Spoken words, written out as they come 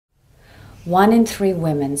1 in 3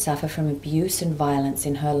 women suffer from abuse and violence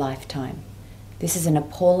in her lifetime. This is an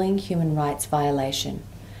appalling human rights violation,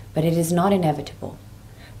 but it is not inevitable.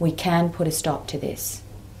 We can put a stop to this.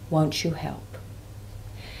 Won't you help?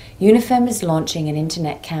 UNIFEM is launching an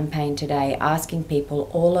internet campaign today asking people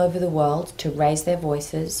all over the world to raise their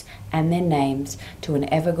voices and their names to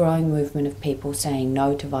an ever-growing movement of people saying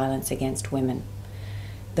no to violence against women.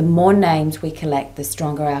 The more names we collect, the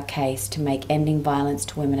stronger our case to make ending violence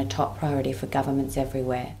to women a top priority for governments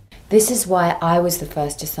everywhere. This is why I was the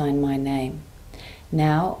first to sign my name.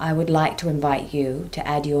 Now I would like to invite you to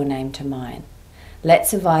add your name to mine. Let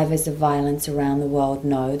survivors of violence around the world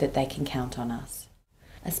know that they can count on us.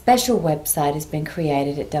 A special website has been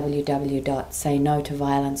created at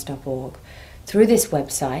www.saynotoviolence.org. Through this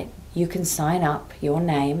website, you can sign up your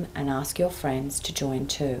name and ask your friends to join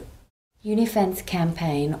too. UNIFEM's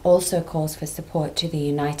campaign also calls for support to the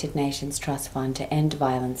United Nations Trust Fund to end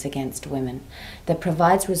violence against women, that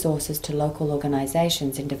provides resources to local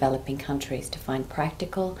organizations in developing countries to find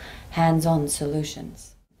practical, hands-on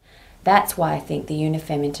solutions. That's why I think the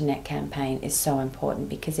UNIFEM Internet campaign is so important,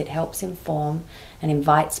 because it helps inform and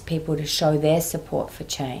invites people to show their support for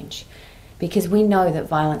change. Because we know that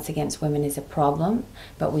violence against women is a problem,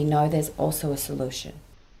 but we know there's also a solution.